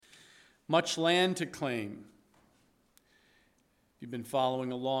much land to claim. If you've been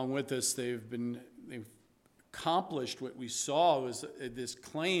following along with us, they've accomplished what we saw was this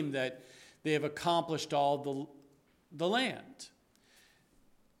claim that they have accomplished all the land.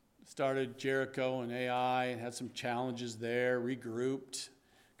 Started Jericho and Ai and had some challenges there, regrouped,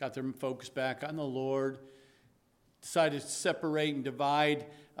 got their focus back on the Lord, decided to separate and divide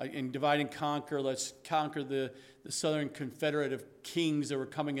and conquer. Let's conquer the southern confederate of kings that were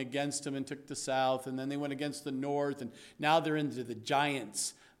coming against them and took the south. And then they went against the north. And now they're into the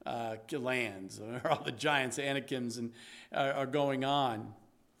giants' lands. All the giants, Anakims, and are going on.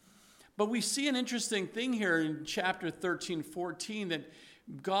 But we see an interesting thing here in chapter 13, 14, that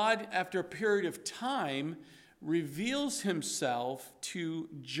God, after a period of time, reveals himself to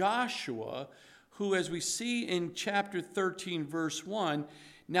Joshua, who, as we see in chapter 13, verse 1,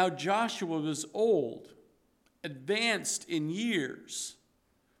 now Joshua was old, advanced in years.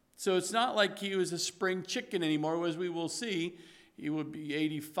 So it's not like he was a spring chicken anymore. As we will see, he would be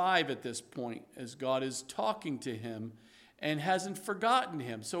 85 at this point, as God is talking to him and hasn't forgotten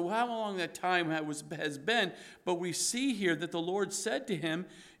him. So how long that time has been, but we see here that the Lord said to him,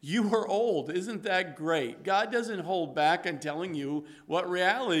 "You are old." Isn't that great? God doesn't hold back on telling you what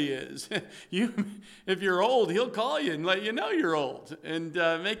reality is. If you're old, he'll call you and let you know you're old and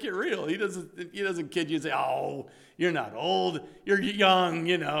make it real. He doesn't kid you and say, "Oh, you're not old, you're young,"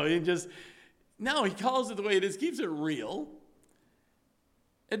 No, he calls it the way it is, keeps it real.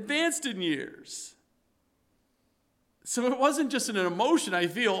 Advanced in years. So it wasn't just an emotion, I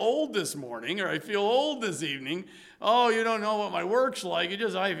feel old this morning or I feel old this evening. Oh, you don't know what my work's like. It's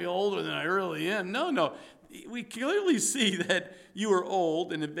just I feel older than I really am. No. We clearly see that you are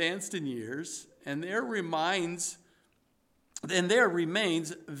old and advanced in years, and there remains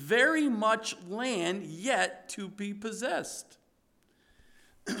very much land yet to be possessed.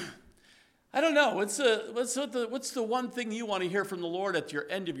 I don't know. What's the one thing you want to hear from the Lord at your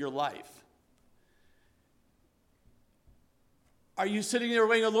end of your life? Are you sitting there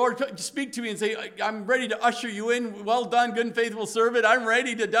waiting, "Lord, speak to me," and say, "I'm ready to usher you in. Well done, good and faithful servant. I'm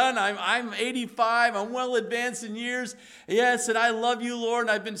ready to done. I'm 85. I'm well advanced in years. Yes, and I love you, Lord,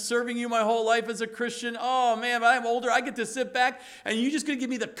 and I've been serving you my whole life as a Christian. Oh, man, I'm older. I get to sit back, and you're just going to give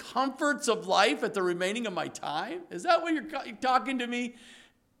me the comforts of life at the remaining of my time?" Is that what you're talking to me,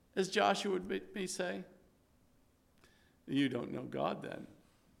 as Joshua would say? You don't know God then.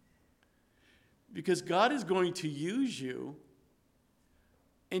 Because God is going to use you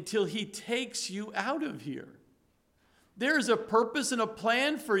until he takes you out of here. There is a purpose and a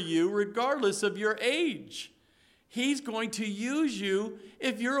plan for you regardless of your age. He's going to use you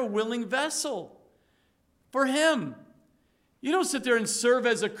if you're a willing vessel for him. You don't sit there and serve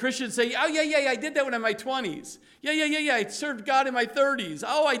as a Christian and say, "Oh, yeah, I did that when I'm in my 20s. Yeah, I served God in my 30s.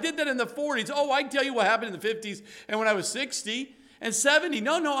 Oh, I did that in the 40s. Oh, I can tell you what happened in the 50s and when I was 60. And 70,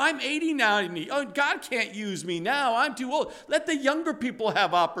 no, I'm 80 now. Oh, God can't use me now. I'm too old. Let the younger people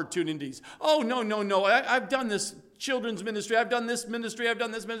have opportunities. Oh, no. I've done this children's ministry. I've done this ministry. I've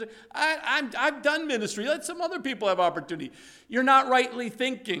done this ministry. I've done ministry. Let some other people have opportunity. You're not rightly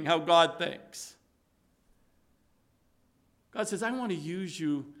thinking how God thinks. God says, "I want to use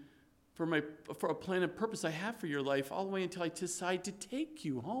you for a plan and purpose I have for your life all the way until I decide to take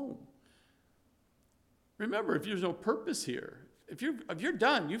you home." Remember, if there's no purpose here, if you're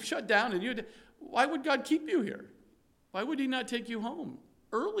done, you've shut down, and why would God keep you here? Why would he not take you home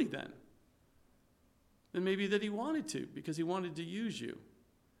early then? Then maybe that he wanted to, because he wanted to use you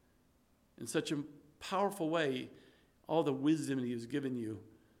in such a powerful way, all the wisdom he has given you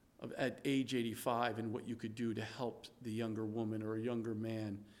at age 85 and what you could do to help the younger woman or a younger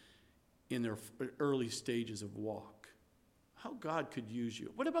man in their early stages of walk. How God could use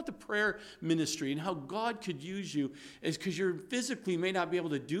you. What about the prayer ministry and how God could use you is because you physically may not be able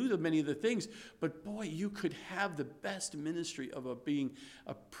to do many of the things, but boy, you could have the best ministry of being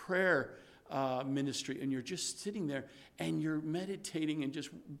a prayer ministry, and you're just sitting there and you're meditating and just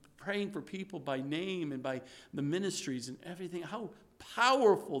praying for people by name and by the ministries and everything. How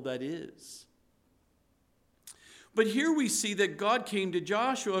powerful that is. But here we see that God came to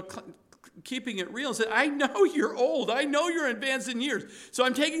Joshua keeping it real and said, "I know you're old. I know you're advanced in years. So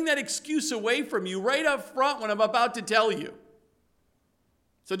I'm taking that excuse away from you right up front when I'm about to tell you.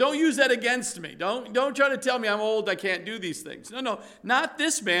 So don't use that against me. Don't try to tell me I'm old, I can't do these things. No, not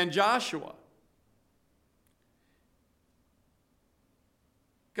this man, Joshua."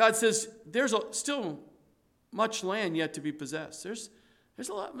 God says, there's still much land yet to be possessed. There's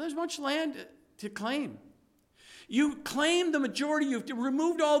much land to claim. You claimed the majority. You've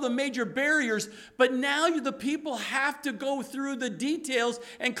removed all the major barriers. But now the people have to go through the details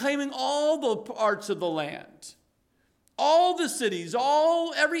and claiming all the parts of the land. All the cities,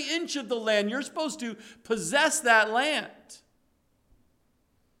 every inch of the land. You're supposed to possess that land.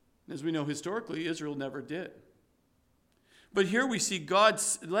 As we know historically, Israel never did. But here we see God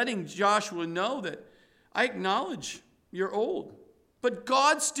letting Joshua know that I acknowledge you're old. But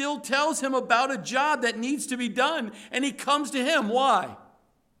God still tells him about a job that needs to be done. And he comes to him. Why?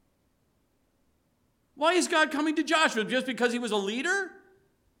 Why is God coming to Joshua? Just because he was a leader?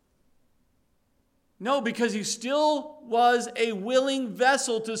 No, because he still was a willing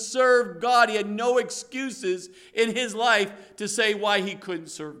vessel to serve God. He had no excuses in his life to say why he couldn't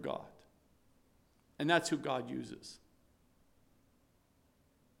serve God. And that's who God uses.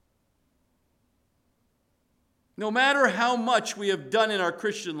 No matter how much we have done in our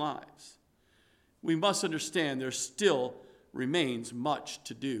Christian lives, we must understand there still remains much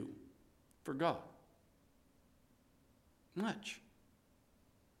to do for God. Much.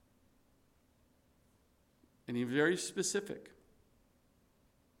 And he's very specific.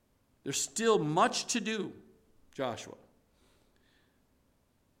 There's still much to do, Joshua.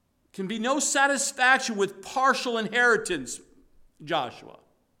 Can be no satisfaction with partial inheritance, Joshua.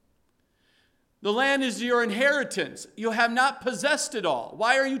 The land is your inheritance. You have not possessed it all.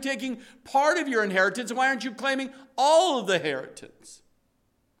 Why are you taking part of your inheritance? And why aren't you claiming all of the inheritance?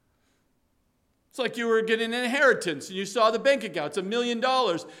 It's like you were getting an inheritance and you saw the bank account. It's $1 million.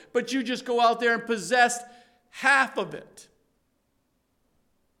 But you just go out there and possess half of it.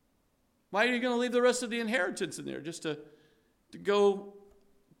 Why are you going to leave the rest of the inheritance in there just to go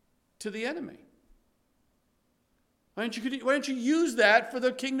to the enemy? Why don't you use that for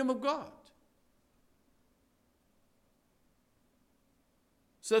the kingdom of God?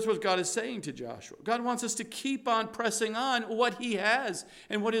 So that's what God is saying to Joshua. God wants us to keep on pressing on what he has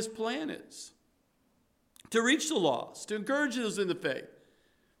and what his plan is. To reach the lost, to encourage those in the faith,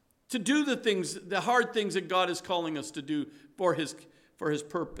 to do the things, the hard things that God is calling us to do for his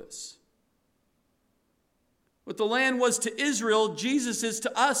purpose. What the land was to Israel, Jesus is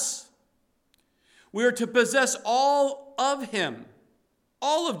to us. We are to possess all of him,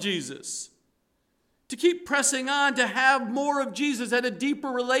 all of Jesus. To keep pressing on, to have more of Jesus and a deeper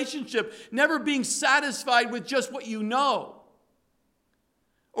relationship, never being satisfied with just what you know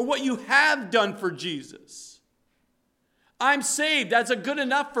or what you have done for Jesus. I'm saved, that's good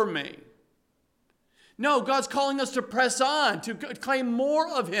enough for me. No, God's calling us to press on, to claim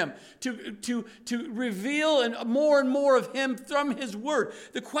more of him, to reveal and more of him from his word.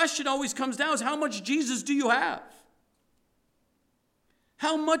 The question always comes down is, how much Jesus do you have?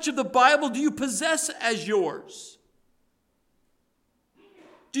 How much of the Bible do you possess as yours?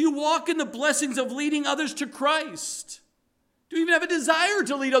 Do you walk in the blessings of leading others to Christ? Do you even have a desire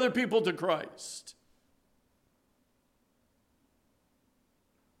to lead other people to Christ?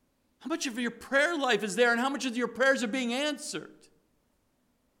 How much of your prayer life is there, and how much of your prayers are being answered?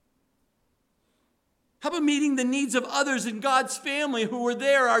 How about meeting the needs of others in God's family who are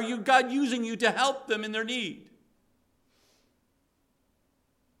there? Are you God using you to help them in their need?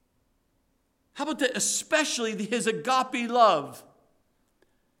 How about especially his agape love?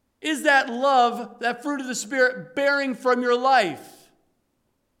 Is that love, that fruit of the Spirit, bearing from your life?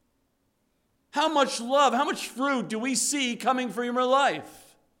 How much love, how much fruit do we see coming from your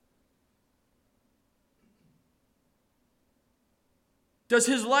life? Does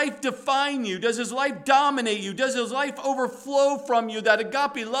his life define you? Does his life dominate you? Does his life overflow from you, that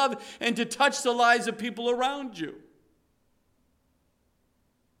agape love, and to touch the lives of people around you?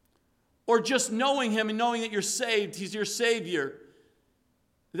 Or just knowing him and knowing that you're saved, he's your Savior,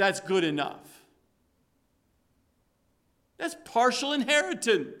 that's good enough. That's partial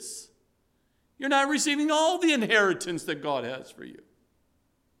inheritance. You're not receiving all the inheritance that God has for you.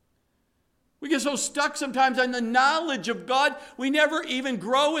 We get so stuck sometimes on the knowledge of God, we never even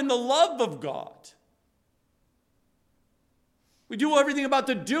grow in the love of God. We do everything about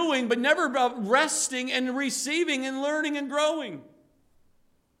the doing, but never about resting and receiving and learning and growing.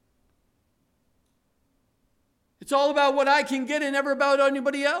 It's all about what I can get and never about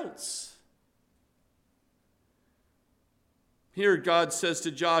anybody else. Here God says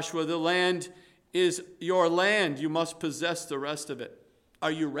to Joshua, the land is your land. You must possess the rest of it.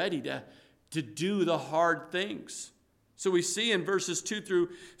 Are you ready to do the hard things So we see in verses 2 through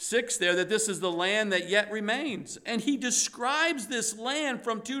 6 there that this is the land that yet remains. And he describes this land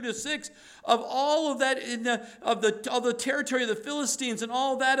from 2 to 6 of all of that of the territory of the Philistines and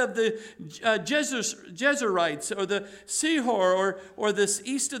all that of the Jezerites or the Sihor or this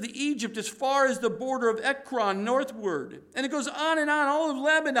east of the Egypt as far as the border of Ekron northward. And it goes on, all of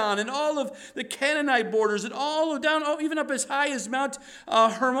Lebanon and all of the Canaanite borders and all of down, even up as high as Mount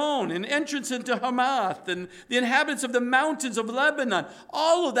Hermon and entrance into Hamath and the inhabitants of the mountains of Lebanon.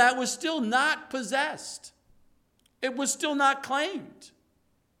 All of that was still not possessed. It was still not claimed.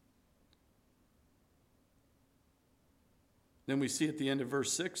 Then we see at the end of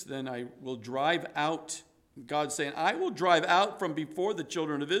verse 6, then I will drive out, God saying, I will drive out from before the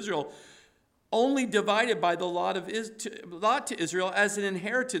children of Israel, only divided by the lot to Israel as an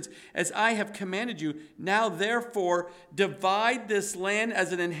inheritance, as I have commanded you. Now therefore divide this land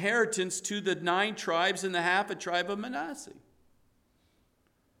as an inheritance to the 9 tribes and the half a tribe of Manasseh.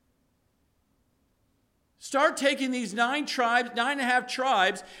 Start taking these 9 tribes, 9.5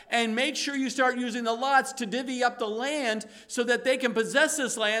 tribes, and make sure you start using the lots to divvy up the land so that they can possess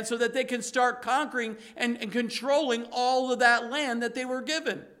this land, so that they can start conquering and controlling all of that land that they were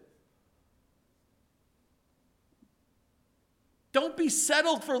given. Don't be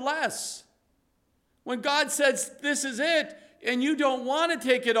settled for less. When God says this is it, and you don't want to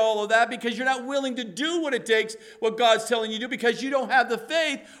take it all of that because you're not willing to do what it takes, what God's telling you to do, because you don't have the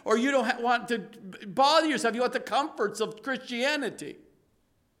faith or you don't want to bother yourself. You want the comforts of Christianity.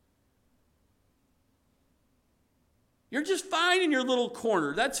 You're just fine in your little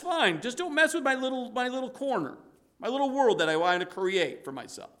corner. That's fine. Just don't mess with my little corner, my little world that I want to create for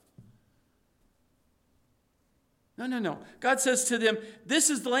myself. No. God says to them,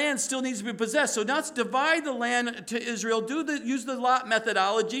 this is the land still needs to be possessed. So now let's divide the land to Israel. Use the lot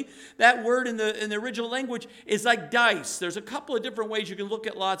methodology. That word in the original language is like dice. There's a couple of different ways you can look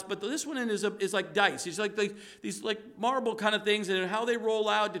at lots, but this one is like dice. It's like these like marble kind of things, and how they roll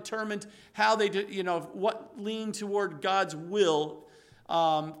out determined how they what lean toward God's will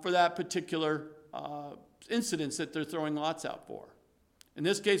for that particular incidents that they're throwing lots out for. In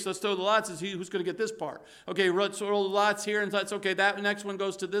this case, let's throw the lots and see who's going to get this part. Okay, let's throw the lots here, and that's okay. That next one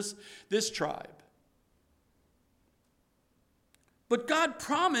goes to this tribe. But God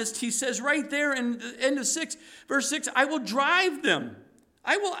promised, he says right there in the end of verse 6, I will drive them.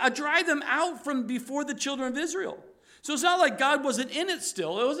 I'll drive them out from before the children of Israel. So it's not like God wasn't in it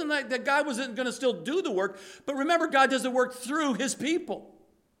still. It wasn't like that God wasn't going to still do the work. But remember, God does the work through his people.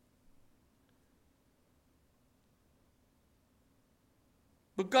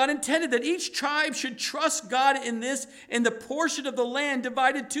 But God intended that each tribe should trust God in the portion of the land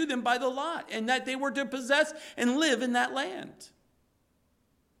divided to them by the lot, and that they were to possess and live in that land.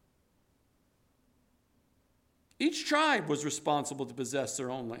 Each tribe was responsible to possess their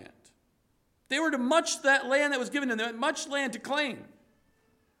own land. They were to much that land that was given to them, much land to claim.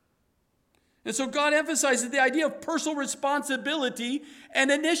 And so God emphasizes the idea of personal responsibility and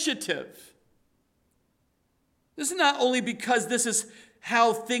initiative. This is not only because this is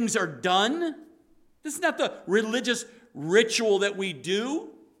how things are done. This is not the religious ritual that we do.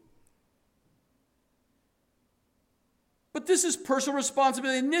 But this is personal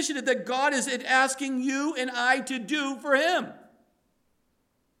responsibility and initiative that God is asking you and I to do for him.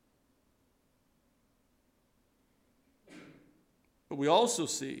 But we also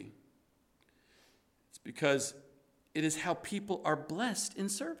see it's because it is how people are blessed in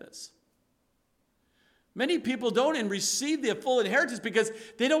service. Many people don't and receive the full inheritance because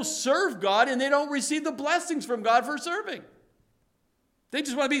they don't serve God and they don't receive the blessings from God for serving. They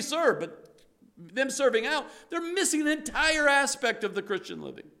just want to be served, but them serving out, they're missing an entire aspect of the Christian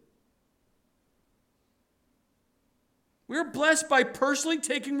living. We're blessed by personally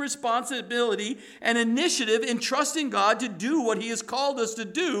taking responsibility and initiative in trusting God to do what he has called us to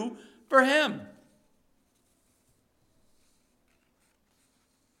do for him.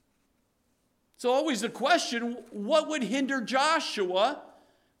 So always the question, what would hinder Joshua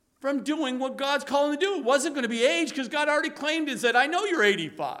from doing what God's calling him to do? It wasn't going to be age, because God already claimed and said, I know you're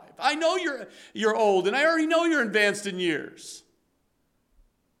 85. I know you're old, and I already know you're advanced in years.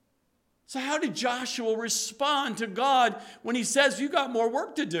 So how did Joshua respond to God when he says, you got more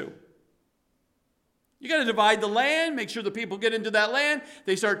work to do? You got to divide the land, make sure the people get into that land.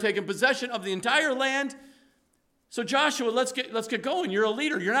 They start taking possession of the entire land. So Joshua, let's get going. You're a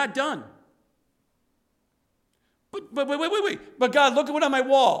leader. You're not done. But wait. But God, look at what on my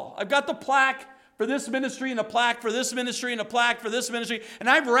wall. I've got the plaque for this ministry and a plaque for this ministry and a plaque for this ministry. And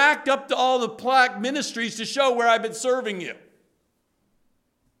I've racked up to all the plaque ministries to show where I've been serving you.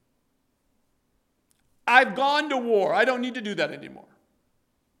 I've gone to war. I don't need to do that anymore.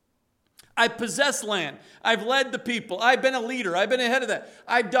 I possess land. I've led the people. I've been a leader. I've been ahead of that.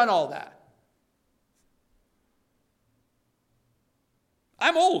 I've done all that.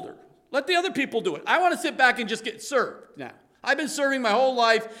 I'm older. Let the other people do it. I want to sit back and just get served now. I've been serving my whole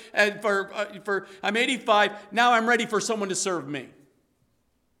life, and I'm 85. Now I'm ready for someone to serve me.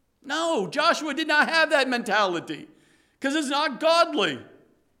 No, Joshua did not have that mentality because it's not godly.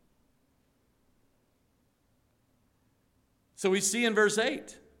 So we see in verse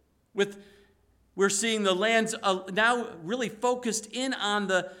 8, we're seeing the lands now really focused in on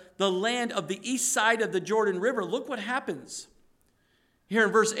the land of the east side of the Jordan River. Look what happens. Here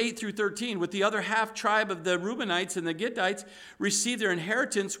in verse 8 through 13, with the other half tribe of the Reubenites and the Gadites received their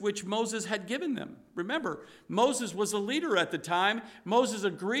inheritance which Moses had given them. Remember, Moses was a leader at the time. Moses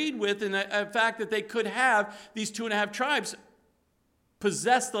agreed with in the fact that they could have these 2.5 tribes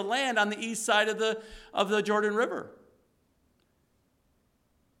possess the land on the east side of the Jordan River.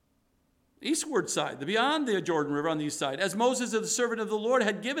 Eastward side, beyond the Jordan River on the east side, as Moses, the servant of the Lord,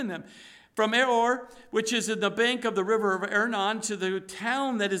 had given them. From Aroer, which is in the bank of the river of Arnon, to the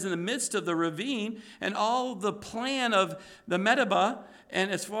town that is in the midst of the ravine, and all the plan of the Medeba, and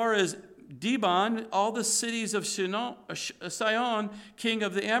as far as Dibon, all the cities of Sihon, king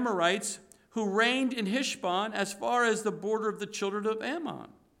of the Amorites, who reigned in Heshbon, as far as the border of the children of Ammon.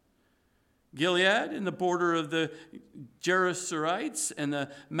 Gilead, in the border of the Geraserites and the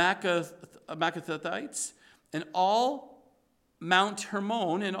Maccathites, and all Mount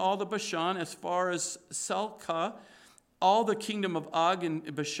Hermon and all the Bashan as far as Salcah, all the kingdom of Og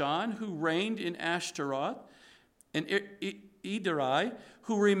and Bashan, who reigned in Ashtaroth, and Edrei,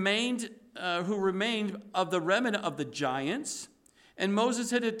 who remained of the remnant of the giants. And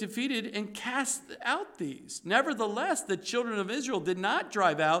Moses had defeated and cast out these. Nevertheless, the children of Israel did not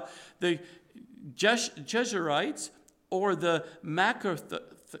drive out the Jezreelites or the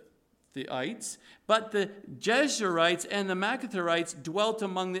Maccathites, but the Jezreelites and the Maccathites dwelt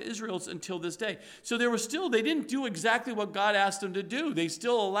among the Israelites until this day. So they didn't do exactly what God asked them to do. They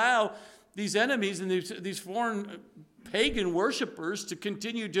still allow these enemies and these foreign pagan worshipers to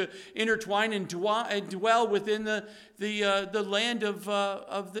continue to intertwine and dwell within the land of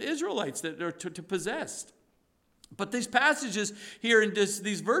the Israelites that are to possess. But these passages here in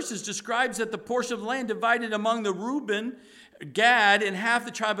these verses describes that the portion of land divided among the Reuben, Gad, and half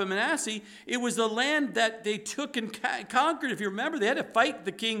the tribe of Manasseh, it was the land that they took and conquered. If you remember, they had to fight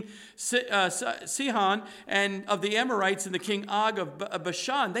the king Sihon and of the Amorites and the king Og of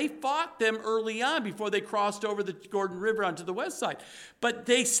Bashan. They fought them early on before they crossed over the Jordan River onto the west side. But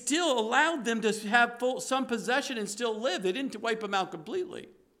they still allowed them to have some possession and still live. They didn't wipe them out completely.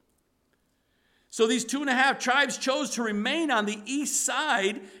 So these 2.5 tribes chose to remain on the east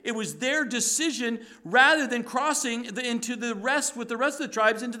side. It was their decision rather than crossing into the rest with the rest of the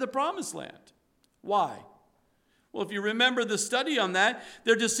tribes into the promised land. Why? Well, if you remember the study on that,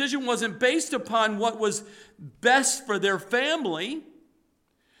 their decision wasn't based upon what was best for their family.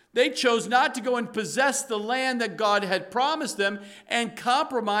 They chose not to go and possess the land that God had promised them and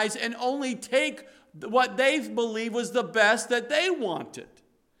compromise and only take what they believed was the best that they wanted.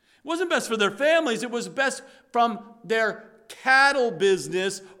 It wasn't best for their families. It was best from their cattle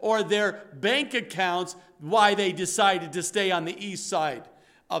business or their bank accounts why they decided to stay on the east side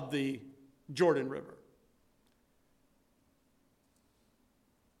of the Jordan River.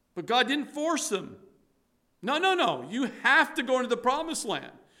 But God didn't force them. No. You have to go into the promised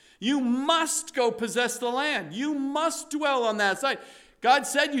land. You must go possess the land. You must dwell on that side. God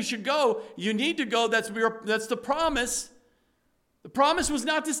said you should go. You need to go. That's the promise. The promise was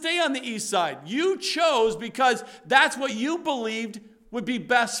not to stay on the east side. You chose because that's what you believed would be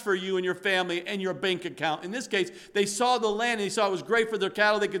best for you and your family and your bank account. In this case, they saw the land and they saw it was great for their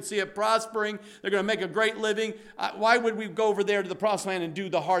cattle. They could see it prospering. They're going to make a great living. Why would we go over there to the promised land and do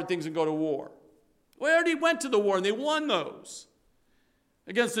the hard things and go to war? We already went to the war and they won those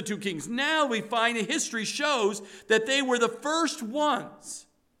against the two kings. Now we find history shows that they were the first ones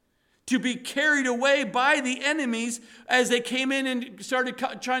to be carried away by the enemies as they came in and started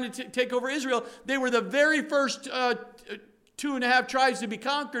trying to take over Israel. They were the very first 2.5 tribes to be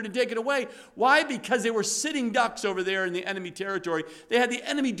conquered and taken away. Why? Because they were sitting ducks over there in the enemy territory. They had the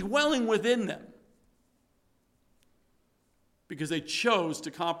enemy dwelling within them because they chose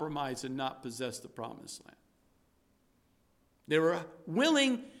to compromise and not possess the promised land. They were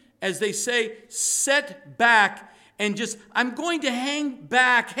willing, as they say, set back and just, I'm going to hang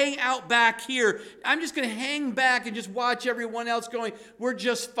out back here. I'm just going to hang back and just watch everyone else going, we're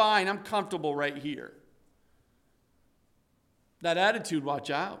just fine. I'm comfortable right here. That attitude,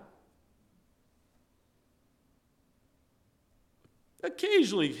 watch out.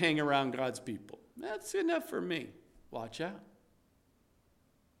 Occasionally hang around God's people. That's enough for me. Watch out.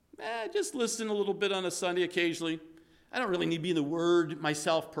 Just listen a little bit on a Sunday occasionally. I don't really need to be in the Word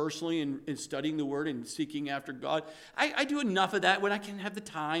myself personally and studying the Word and seeking after God. I do enough of that when I can have the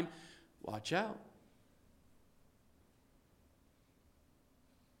time. Watch out.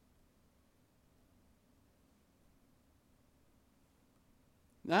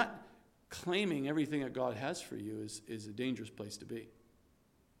 Not claiming everything that God has for you is a dangerous place to be.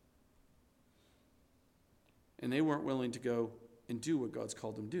 And they weren't willing to go and do what God's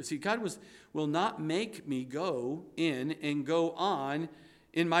called them to do. See, God will not make me go in and go on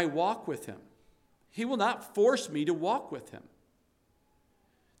in my walk with him. He will not force me to walk with him.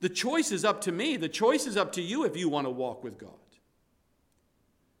 The choice is up to me. The choice is up to you if you want to walk with God.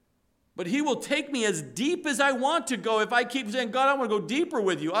 But he will take me as deep as I want to go. If I keep saying, God, I want to go deeper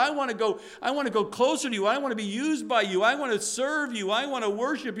with you. I want to go closer to you. I want to be used by you. I want to serve you. I want to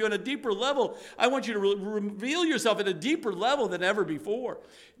worship you on a deeper level. I want you to reveal yourself at a deeper level than ever before.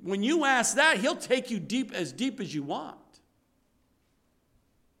 When you ask that, he'll take you deep as you want.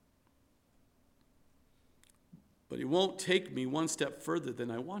 But he won't take me one step further than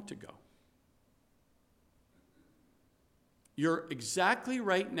I want to go. You're exactly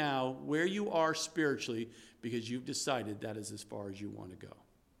right now where you are spiritually because you've decided that is as far as you want to go.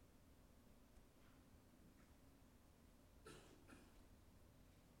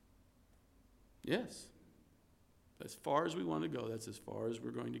 Yes. As far as we want to go, that's as far as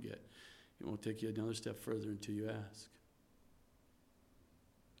we're going to get. It won't take you another step further until you ask.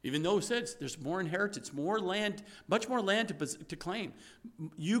 Even though it says there's more inheritance, more land, much more land to claim.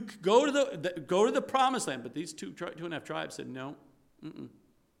 You go to the promised land, but these two and a half tribes said, no,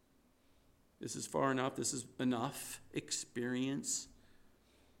 this is far enough, this is enough experience.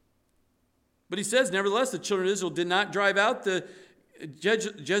 But he says, nevertheless, the children of Israel did not drive out the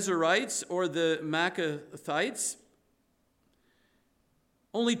Jezreelites or the Maccathites.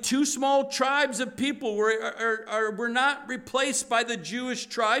 Only two small tribes of people were not replaced by the Jewish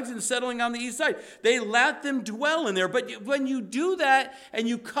tribes and settling on the east side. They let them dwell in there. But when you do that and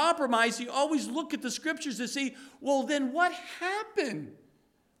you compromise, you always look at the scriptures to see, well, then what happened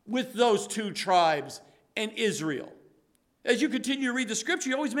with those two tribes and Israel? As you continue to read the scripture,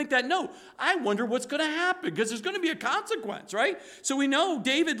 you always make that note. I wonder what's going to happen because there's going to be a consequence, right? So we know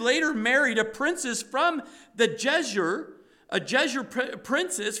David later married a princess from the Jezreel. A Jezreel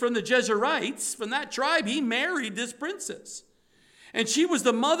princess from the Jezreelites, from that tribe, he married this princess. And she was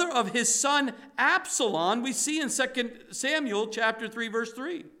the mother of his son Absalom, we see in 2 Samuel chapter 3, verse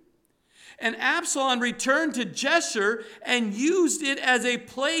 3. And Absalom returned to Jeshurun and used it as a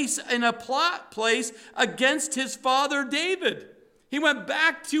place and a plot place against his father David. He went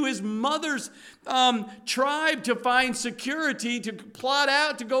back to his mother's tribe to find security, to plot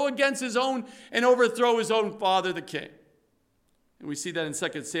out, to go against his own and overthrow his own father, the king. And we see that in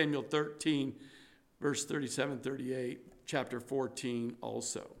 2 Samuel 13, verse 37, 38, chapter 14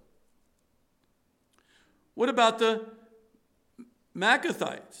 also. What about the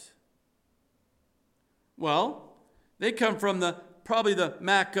Maccathites? Well, they come from the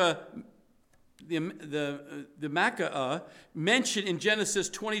Maccah mentioned in Genesis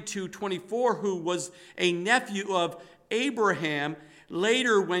 22:24, who was a nephew of Abraham.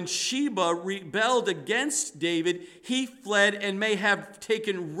 Later, when Sheba rebelled against David, he fled and may have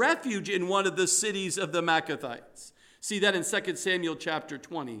taken refuge in one of the cities of the Maccathites. See that in 2 Samuel chapter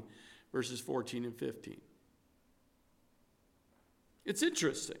 20, verses 14 and 15. It's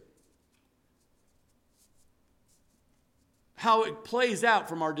interesting how it plays out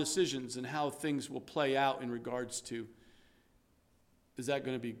from our decisions and how things will play out in regards to, is that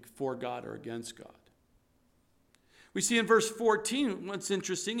going to be for God or against God? We see in verse 14, what's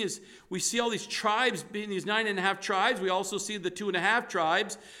interesting is we see all these tribes being these 9.5 tribes. We also see the 2.5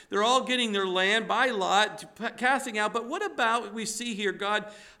 tribes. They're all getting their land by lot, casting out. But what about, we see here God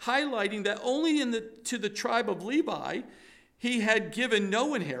highlighting that only to the tribe of Levi, he had given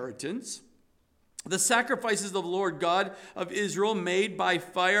no inheritance. The sacrifices of the Lord God of Israel made by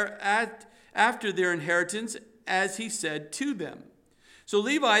fire after their inheritance, as he said to them. So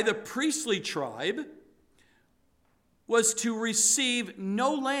Levi, the priestly tribe, was to receive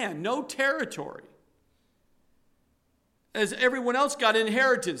no land, no territory. As everyone else got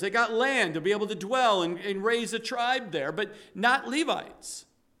inheritance. They got land to be able to dwell and raise a tribe there, but not Levites.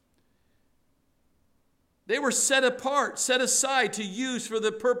 They were set apart, set aside to use for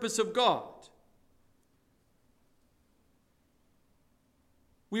the purpose of God.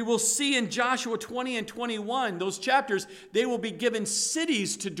 We will see in Joshua 20 and 21, those chapters, they will be given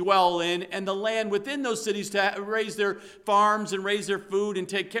cities to dwell in and the land within those cities to raise their farms and raise their food and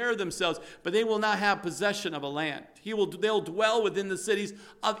take care of themselves. But they will not have possession of a land. They'll dwell within the cities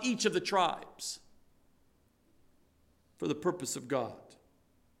of each of the tribes for the purpose of God.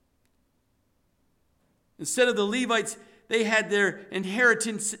 Instead of the Levites, they had their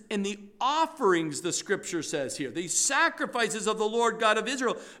inheritance in the offerings, the scripture says here. The sacrifices of the Lord God of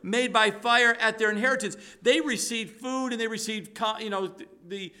Israel made by fire at their inheritance. They received food and they received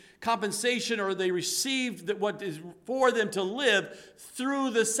the compensation, or they received what is for them to live through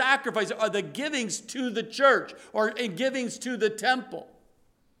the sacrifice, or the givings to the church, or givings to the temple.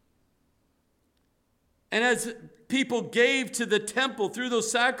 And as people gave to the temple through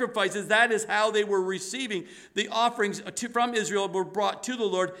those sacrifices, that is how they were receiving the offerings from Israel were brought to the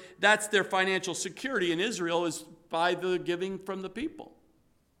Lord. That's their financial security in Israel, is by the giving from the people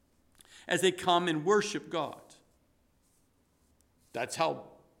as they come and worship God. That's how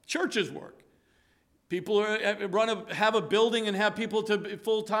churches work. People have a building and have people to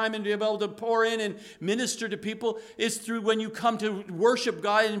full-time and be able to pour in and minister to people. It's through when you come to worship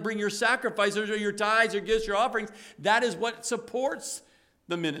God and bring your sacrifices or your tithes or gifts, your offerings. That is what supports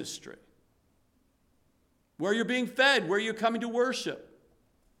the ministry. Where you're being fed, where you're coming to worship.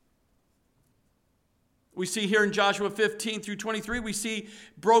 We see here in Joshua 15 through 23, we see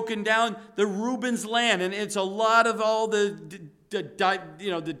broken down the Reuben's land. And it's a lot of all the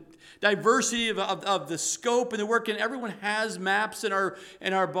diversity of the scope and the work, and everyone has maps in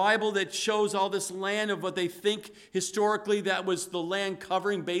our Bible that shows all this land of what they think historically that was the land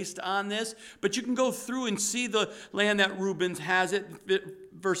covering based on this. But you can go through and see the land that Reuben has it,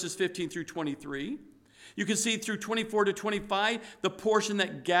 verses 15 through 23. You can see through 24 to 25 the portion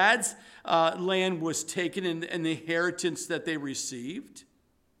that Gad's land was taken and the inheritance that they received.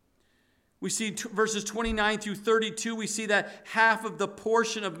 We see verses 29 through 32, we see that half of the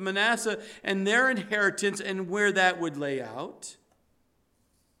portion of Manasseh and their inheritance and where that would lay out.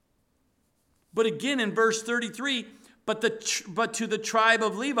 But again in verse 33, but to the tribe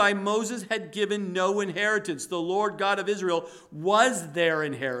of Levi, Moses had given no inheritance. The Lord God of Israel was their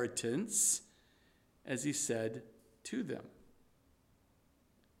inheritance, as he said to them.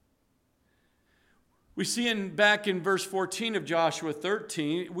 We see back in verse 14 of Joshua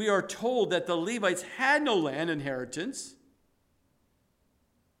 13, we are told that the Levites had no land inheritance,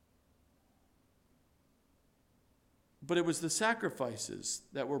 but it was the sacrifices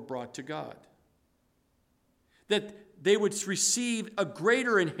that were brought to God. That they would receive a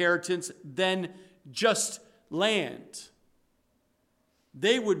greater inheritance than just land.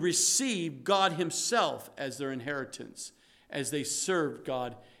 They would receive God himself as their inheritance as they served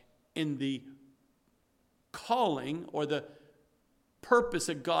God in the calling or the purpose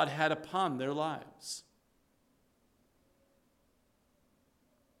that God had upon their lives.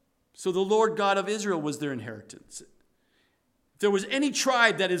 So the Lord God of Israel was their inheritance. If there was any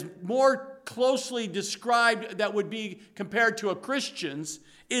tribe that is more closely described that would be compared to a Christian's,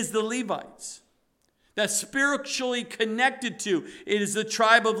 is the Levites. That's spiritually connected to. It is the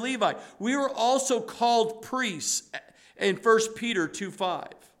tribe of Levi. We were also called priests in 1 Peter 2:5.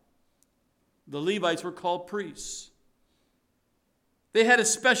 The Levites were called priests. They had a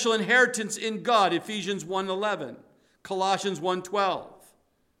special inheritance in God, Ephesians 1:11, Colossians 1:12,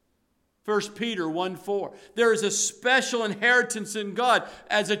 1 Peter 1:4. There is a special inheritance in God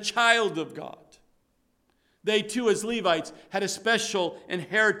as a child of God. They too, as Levites, had a special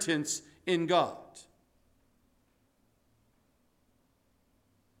inheritance in God.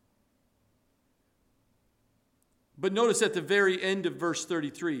 But notice at the very end of verse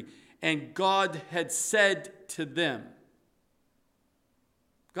 33, and God had said to them.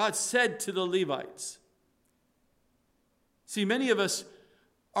 God said to the Levites. See, many of us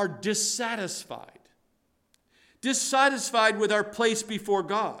are dissatisfied with our place before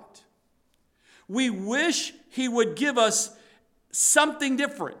God. We wish he would give us something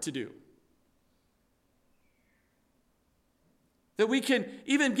different to do. That we can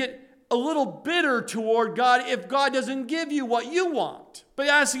even get a little bitter toward God if God doesn't give you what you want, by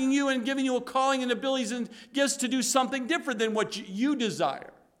asking you and giving you a calling and abilities and gifts to do something different than what you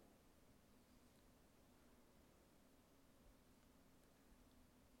desire.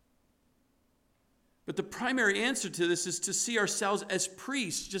 But the primary answer to this is to see ourselves as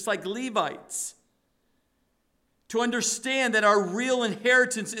priests, just like Levites. To understand that our real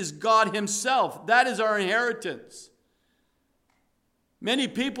inheritance is God himself. That is our inheritance. Many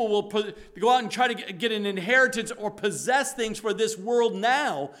people will go out and try to get an inheritance or possess things for this world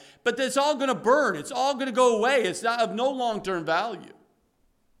now, but it's all going to burn. It's all going to go away. It's not of no long-term value.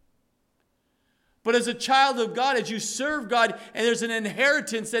 But as a child of God, as you serve God, and there's an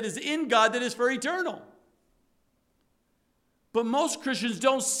inheritance that is in God that is for eternal. But most Christians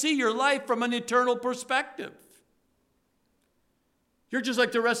don't see your life from an eternal perspective. You're just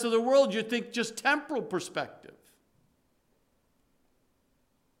like the rest of the world. You think just temporal perspective.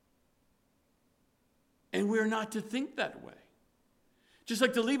 And we're not to think that way. Just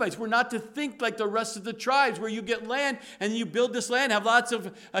like the Levites, we're not to think like the rest of the tribes where you get land and you build this land, have lots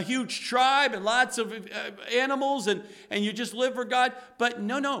of a huge tribe and lots of animals and you just live for God. But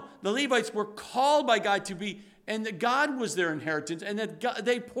no, the Levites were called by God to be, and that God was their inheritance, and that God,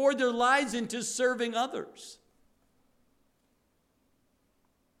 they poured their lives into serving others.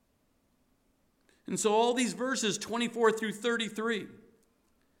 And so all these verses, 24 through 33,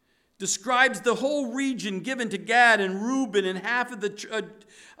 describes the whole region given to Gad and Reuben and half of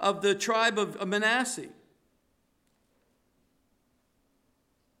the tribe of Manasseh.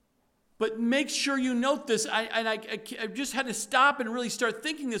 But make sure you note this. I just had to stop and really start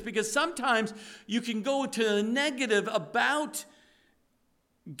thinking this, because sometimes you can go to the negative about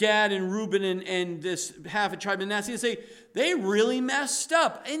Gad and Reuben and this half a tribe of Manasseh and say, they really messed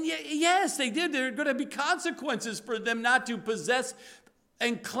up. And yes, they did. There are going to be consequences for them not to possess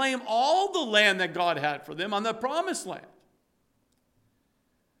and claim all the land that God had for them on the promised land.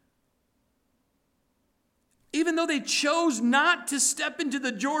 Even though they chose not to step into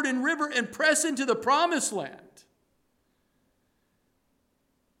the Jordan River and press into the promised land.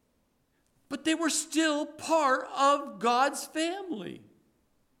 But they were still part of God's family.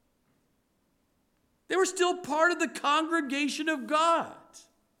 They were still part of the congregation of God.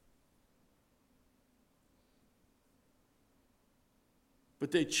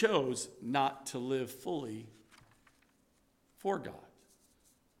 But they chose not to live fully for God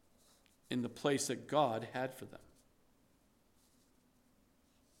in the place that God had for them.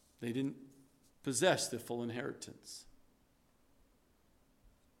 They didn't possess the full inheritance.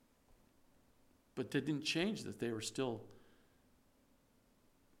 But that didn't change that they were still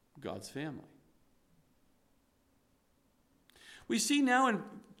God's family. We see now in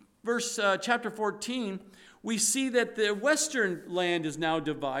chapter 14, we see that the western land is now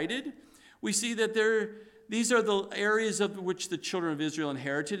divided. We see that these are the areas of which the children of Israel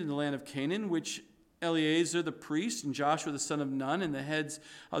inherited in the land of Canaan, which Eleazar the priest and Joshua the son of Nun and the heads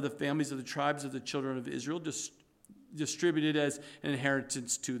of the families of the tribes of the children of Israel distributed as an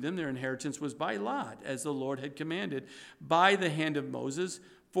inheritance to them. Their inheritance was by lot, as the Lord had commanded, by the hand of Moses,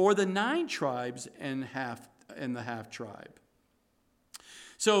 for the 9 tribes and the half tribe.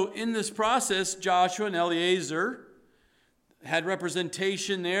 So in this process, Joshua and Eleazar had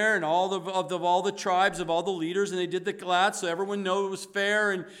representation there, and all the tribes of all the leaders, and they did the galat, so everyone knew it was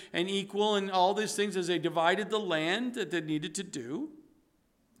fair and equal, and all these things as they divided the land that they needed to do.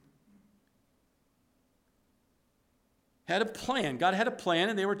 Had a plan. God had a plan,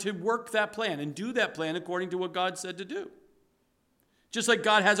 and they were to work that plan and do that plan according to what God said to do. Just like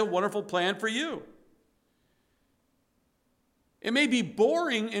God has a wonderful plan for you. It may be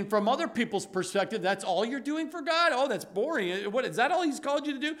boring, and from other people's perspective, that's all you're doing for God? Oh, that's boring. What, is that all He's called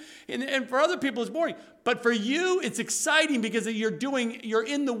you to do? And for other people, it's boring. But for you, it's exciting because you're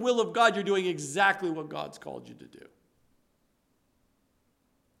in the will of God. You're doing exactly what God's called you to do.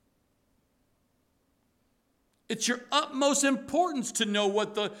 It's your utmost importance to know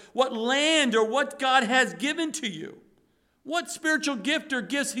what land or what God has given to you. What spiritual gift or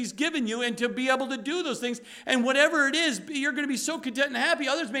gifts He's given you, and to be able to do those things. And whatever it is, you're going to be so content and happy.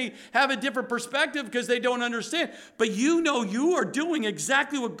 Others may have a different perspective because they don't understand. But you know you are doing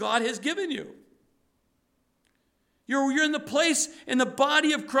exactly what God has given you. You're in the place in the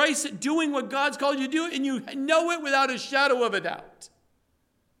body of Christ doing what God's called you to do, and you know it without a shadow of a doubt.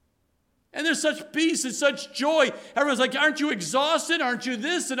 And there's such peace and such joy. Everyone's like, aren't you exhausted? Aren't you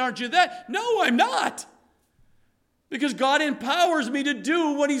this and aren't you that? No, I'm not. Because God empowers me to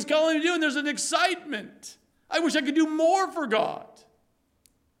do what He's calling me to do, and there's an excitement. I wish I could do more for God.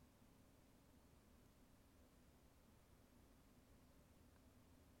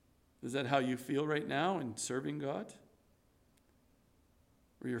 Is that how you feel right now in serving God?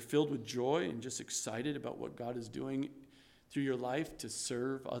 Where you're filled with joy and just excited about what God is doing through your life to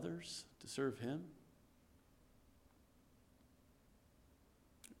serve others, to serve Him?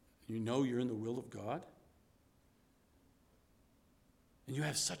 You know you're in the will of God? And you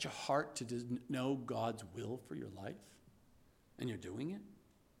have such a heart to know God's will for your life, and you're doing it?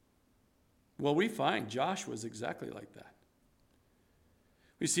 Well, we find Joshua is exactly like that.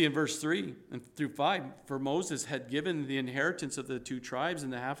 We see in verse 3 and through 5, for Moses had given the inheritance of the 2 tribes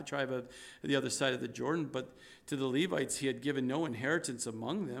and the half a tribe of the other side of the Jordan, but to the Levites he had given no inheritance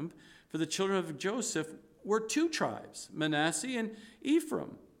among them, for the children of Joseph were two tribes, Manasseh and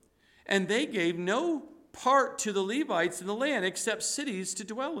Ephraim. And they gave no part to the Levites in the land except cities to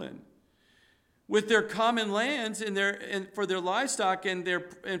dwell in, with their common lands and for their livestock and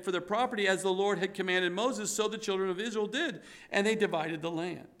for their property, as the Lord had commanded Moses, so the children of Israel did, and they divided the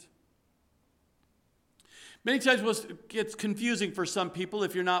land. Many times it gets confusing for some people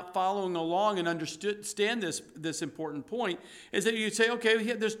if you're not following along and understand this important point, is that you say,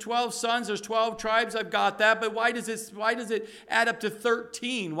 okay, there's 12 sons, there's 12 tribes, I've got that, but why does it add up to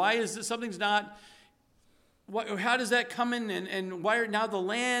 13? Why is this, something's not... How does that come in, and why are now the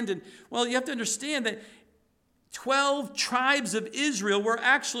land? And well, you have to understand that 12 tribes of Israel were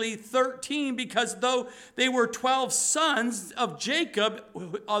actually 13, because though they were 12 sons of Jacob,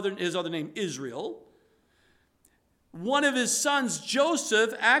 his other name Israel, one of his sons,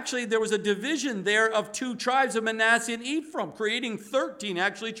 Joseph, actually there was a division there of two tribes of Manasseh and Ephraim, creating 13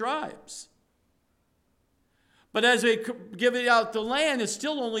 actually tribes. But as they give it out the land, it's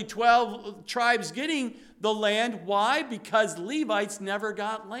still only 12 tribes getting the land. Why? Because Levites never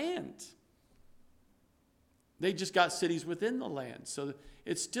got land. They just got cities within the land. So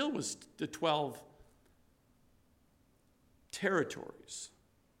it still was the 12 territories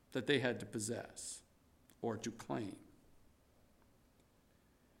that they had to possess or to claim.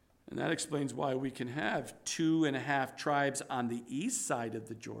 And that explains why we can have 2.5 tribes on the east side of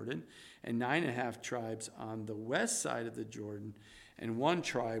the Jordan and 9.5 tribes on the west side of the Jordan, and one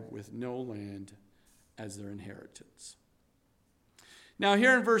tribe with no land as their inheritance. Now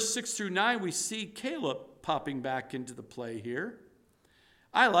here in verse 6 through 9, we see Caleb popping back into the play here.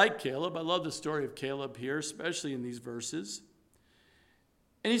 I like Caleb. I love the story of Caleb here, especially in these verses.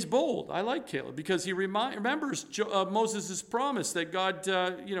 And he's bold. I like Caleb because he remembers Moses' promise that God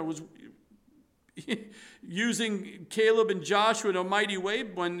was using Caleb and Joshua in a mighty way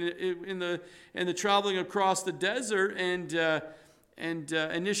when in the traveling across the desert and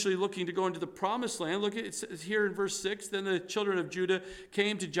initially looking to go into the promised land. Look at it says here in verse 6, then the children of Judah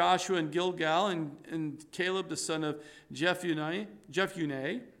came to Joshua in Gilgal, and Caleb the son of Jephunneh,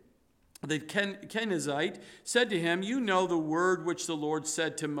 the Kenizzite, said to him, you know the word which the Lord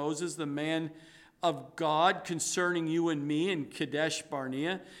said to Moses, the man of God, concerning you and me in Kadesh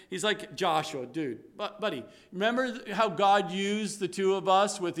Barnea. He's like, Joshua, dude, buddy, remember how God used the two of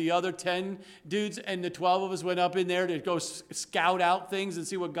us with the other 10 dudes, and the 12 of us went up in there to go scout out things and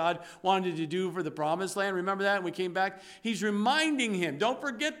see what God wanted to do for the promised land? Remember that? And we came back. He's reminding him, don't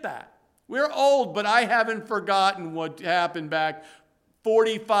forget that. We're old, but I haven't forgotten what happened back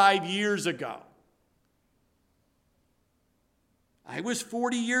 45 years ago. I was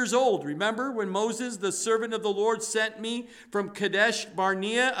 40 years old. Remember when Moses, the servant of the Lord, sent me from Kadesh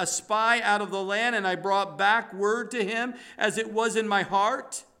Barnea, a spy out of the land, and I brought back word to him as it was in my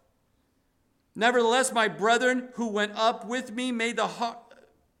heart? Nevertheless, my brethren who went up with me made the heart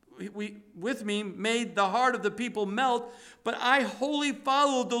of the people melt, but I wholly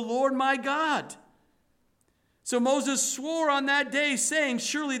followed the Lord my God. So Moses swore on that day, saying,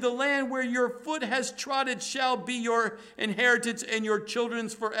 surely the land where your foot has trodden shall be your inheritance and your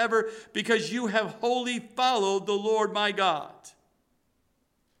children's forever, because you have wholly followed the Lord my God.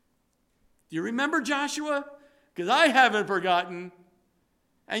 Do you remember, Joshua? Because I haven't forgotten.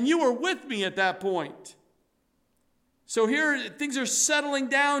 And you were with me at that point. So here things are settling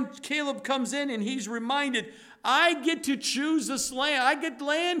down. Caleb comes in and he's reminded, I get to choose this land. I get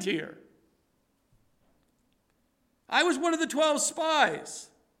land here. I was one of the 12 spies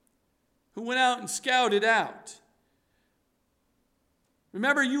who went out and scouted out.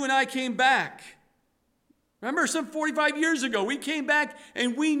 Remember, you and I came back. Remember, some 45 years ago, we came back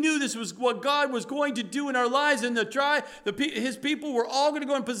and we knew this was what God was going to do in our lives. And his people were all going to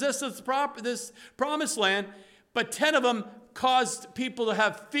go and possess this promised land. But 10 of them caused people to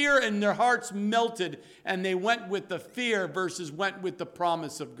have fear, and their hearts melted. And they went with the fear versus went with the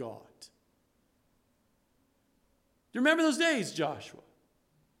promise of God. Do you remember those days, Joshua?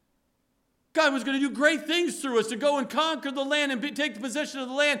 God was going to do great things through us to go and conquer the land and take the possession of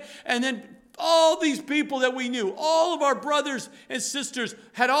the land. And then all these people that we knew, all of our brothers and sisters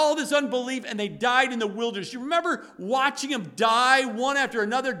had all this unbelief, and they died in the wilderness. You remember watching them die one after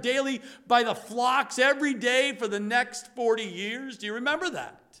another daily by the flocks every day for the next 40 years? Do you remember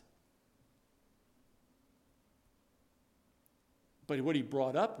that? But what he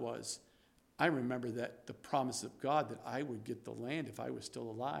brought up was, I remember that the promise of God that I would get the land if I was still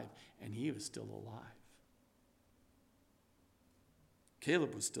alive, and he was still alive.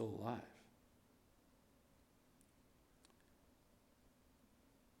 Caleb was still alive.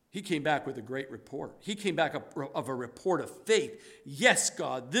 He came back with a great report. He came back of a report of faith. Yes,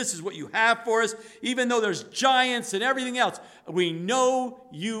 God, this is what you have for us. Even though there's giants and everything else, we know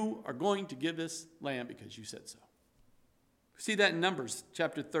you are going to give this land because you said so. See that in Numbers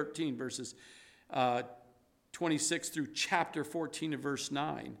chapter 13, verses 26 through chapter 14 and verse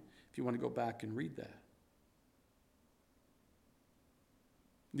 9, if you want to go back and read that.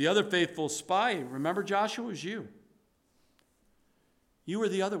 The other faithful spy, remember Joshua, was you. You were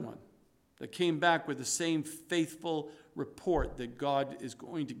the other one that came back with the same faithful report that God is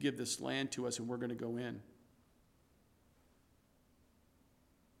going to give this land to us and we're going to go in.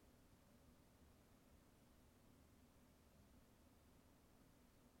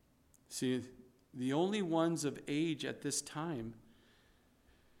 See, the only ones of age at this time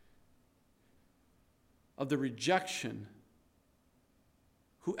of the rejection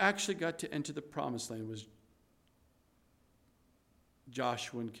who actually got to enter the promised land was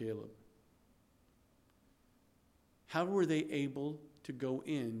Joshua and Caleb. How were they able to go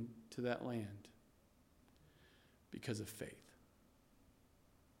in to that land? Because of faith.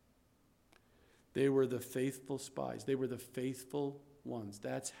 They were the faithful spies. They were the faithful ones.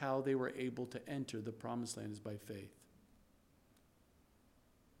 That's how they were able to enter the promised land, is by faith.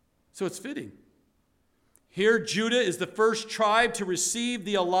 So it's fitting. Here, Judah is the first tribe to receive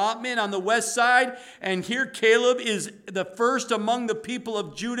the allotment on the west side, and here Caleb is the first among the people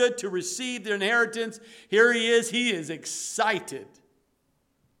of Judah to receive their inheritance. Here he is excited.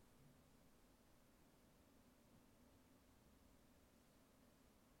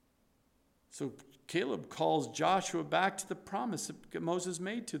 So Caleb calls Joshua back to the promise that Moses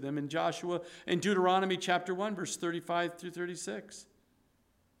made to them in Deuteronomy chapter 1, verse 35 through 36.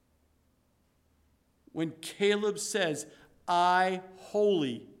 When Caleb says, I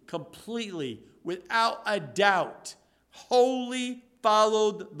wholly, completely, without a doubt, wholly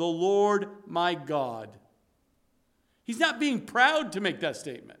followed the Lord my God. He's not being proud to make that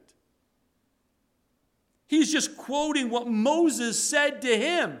statement. He's just quoting what Moses said to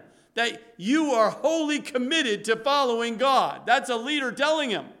him, that you are wholly committed to following God. That's a leader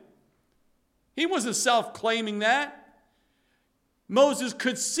telling him. He wasn't self-claiming that. Moses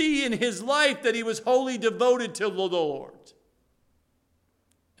could see in his life that he was wholly devoted to the Lord.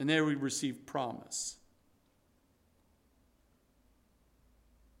 And there we receive promise.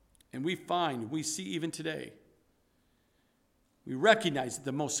 And we see even today, we recognize that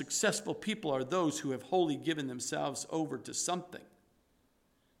the most successful people are those who have wholly given themselves over to something.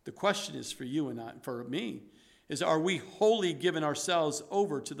 The question is for you and for me, is are we wholly given ourselves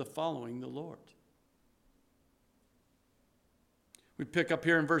over to the following the Lord? We pick up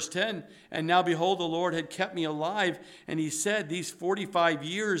here in verse 10, and now behold, the Lord had kept me alive, and he said, these 45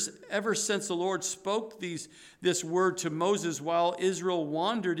 years, ever since the Lord spoke this word to Moses while Israel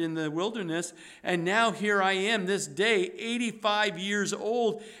wandered in the wilderness, and now here I am this day, 85 years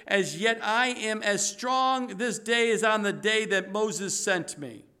old, as yet I am as strong this day as on the day that Moses sent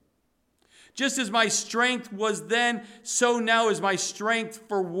me. Just as my strength was then, so now is my strength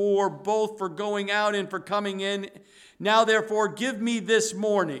for war, both for going out and for coming in. Now, therefore, give me this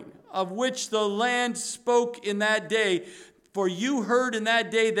morning, of which the land spoke in that day. For you heard in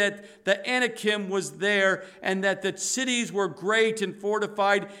that day that the Anakim was there, and that the cities were great and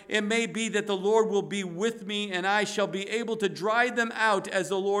fortified. It may be that the Lord will be with me, and I shall be able to drive them out, as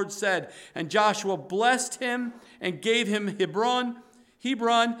the Lord said. And Joshua blessed him and gave him Hebron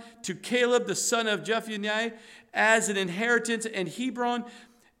to Caleb the son of Jephunneh as an inheritance, and Hebron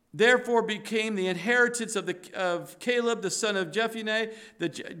therefore became the inheritance of Caleb the son of Jephunneh the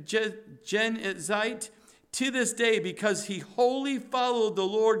Kenizzite to this day, because he wholly followed the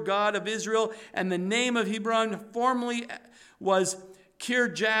Lord God of Israel. And the name of Hebron formerly was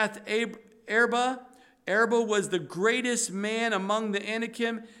Kirjath Arba. Arba was the greatest man among the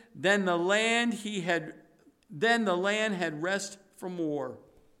Anakim. Then the land had rest from war.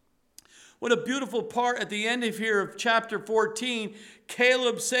 What a beautiful part at the end of here of chapter 14,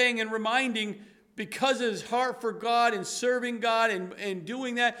 Caleb saying and reminding, because of his heart for God and serving God and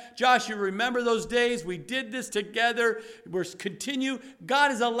doing that. Joshua, remember those days? We did this together.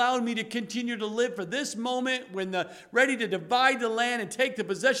 God has allowed me to continue to live for this moment when ready to divide the land and take the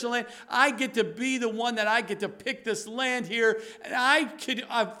possession of the land. I get to be the one that I get to pick this land here. And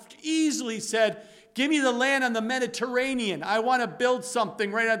I've easily said, give me the land on the Mediterranean. I want to build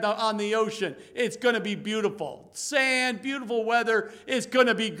something right on the ocean. It's going to be beautiful. Sand, beautiful weather. It's going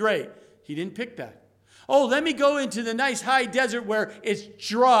to be great. He didn't pick that. Oh, let me go into the nice high desert where it's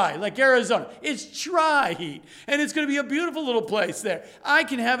dry, like Arizona. It's dry heat, and it's going to be a beautiful little place there. I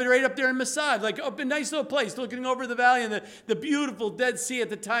can have it right up there in Masad, like up a nice little place looking over the valley and the beautiful Dead Sea at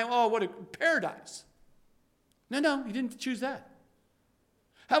the time. Oh, what a paradise. No, he didn't choose that.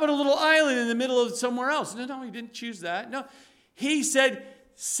 How about a little island in the middle of somewhere else? No, he didn't choose that. No, he said,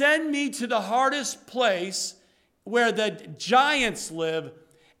 send me to the hardest place where the giants live,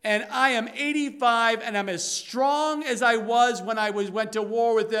 and I am 85, and I'm as strong as I was when I went to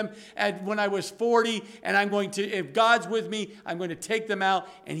war with them when I was 40, and I'm going to, if God's with me, I'm going to take them out,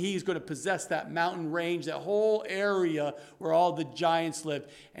 and he's going to possess that mountain range, that whole area where all the giants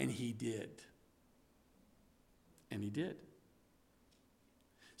lived. And he did. And he did.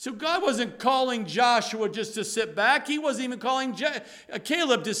 So God wasn't calling Joshua just to sit back. He wasn't even calling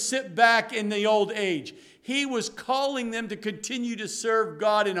Caleb to sit back in the old age. He was calling them to continue to serve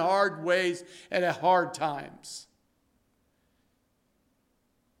God in hard ways and at hard times.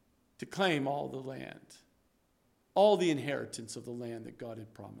 To claim all the land, all the inheritance of the land that God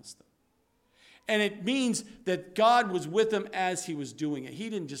had promised them. And it means that God was with them as he was doing it. He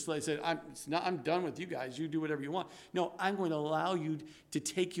didn't just say, I'm done with you guys. You do whatever you want. No, I'm going to allow you to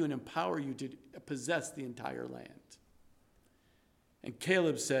take you and empower you to possess the entire land. And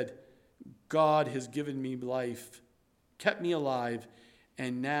Caleb said, God has given me life, kept me alive,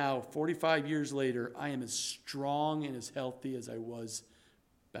 and now, 45 years later, I am as strong and as healthy as I was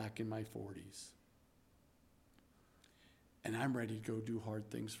back in my 40s. And I'm ready to go do hard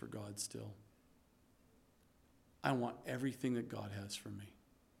things for God still. I want everything that God has for me.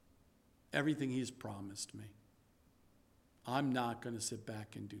 Everything he's promised me. I'm not going to sit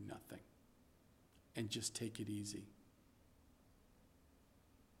back and do nothing and just take it easy.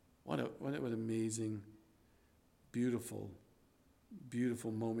 What an amazing, beautiful,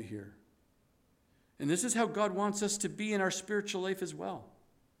 beautiful moment here. And this is how God wants us to be in our spiritual life as well.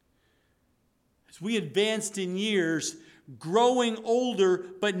 As we advanced in years, growing older,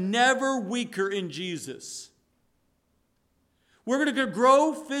 but never weaker in Jesus. We're going to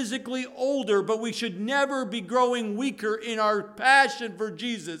grow physically older, but we should never be growing weaker in our passion for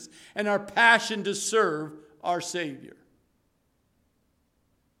Jesus and our passion to serve our Savior.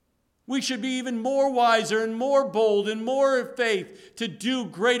 We should be even more wiser and more bold and more faith to do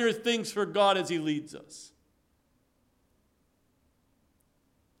greater things for God as he leads us.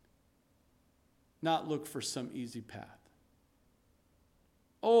 Not look for some easy path.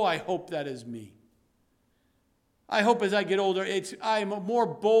 Oh, I hope that is me. I hope as I get older, I am more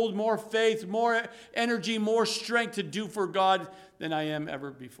bold, more faith, more energy, more strength to do for God than I am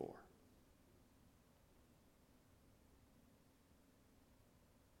ever before.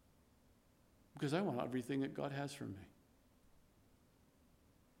 Because I want everything that God has for me.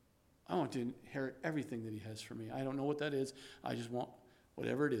 I want to inherit everything that he has for me. I don't know what that is. I just want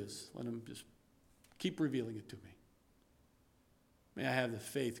whatever it is. Let him just keep revealing it to me. May I have the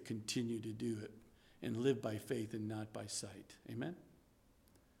faith continue to do it and live by faith and not by sight. Amen?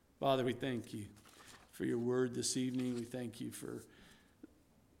 Father, we thank you for your word this evening. We thank you for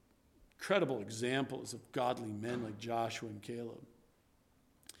incredible examples of godly men like Joshua and Caleb.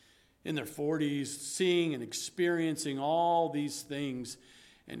 In their 40s, seeing and experiencing all these things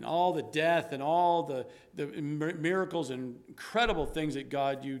and all the death and all the miracles and incredible things that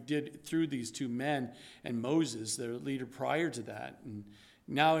God, you did through these two men and Moses, their leader prior to that. And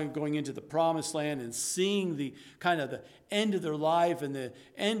now going into the promised land and seeing the kind of the end of their life and the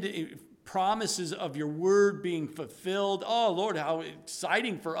end promises of your word being fulfilled. Oh, Lord, how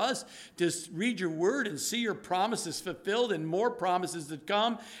exciting for us to read your word and see your promises fulfilled and more promises to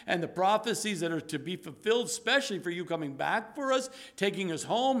come and the prophecies that are to be fulfilled, especially for you coming back for us, taking us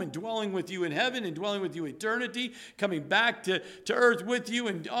home and dwelling with you in heaven and dwelling with you eternity, coming back to earth with you.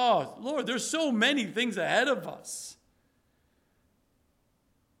 And oh, Lord, there's so many things ahead of us.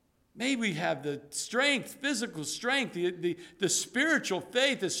 May we have the strength, physical strength, the spiritual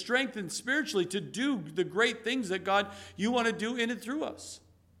faith, the strengthened spiritually to do the great things that God, you want to do in and through us.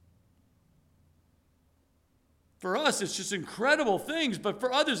 For us, it's just incredible things, but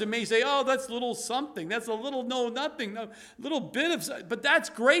for others, it may say, oh, that's a little something. That's a little nothing, a little bit of, but that's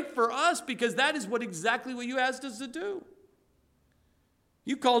great for us because that is exactly what you asked us to do.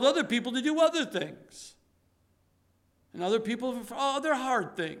 You called other people to do other things. And other people for other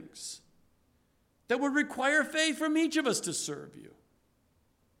hard things that would require faith from each of us to serve you.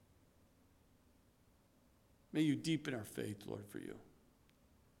 May you deepen our faith, Lord, for you.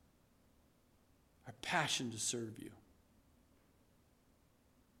 Our passion to serve you.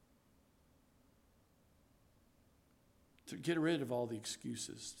 To get rid of all the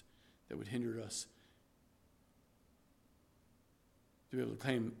excuses that would hinder us to be able to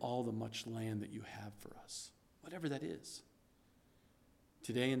claim all the much land that you have for us, whatever that is,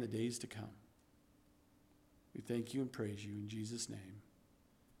 today and the days to come. We thank you and praise you in Jesus' name.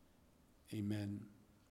 Amen.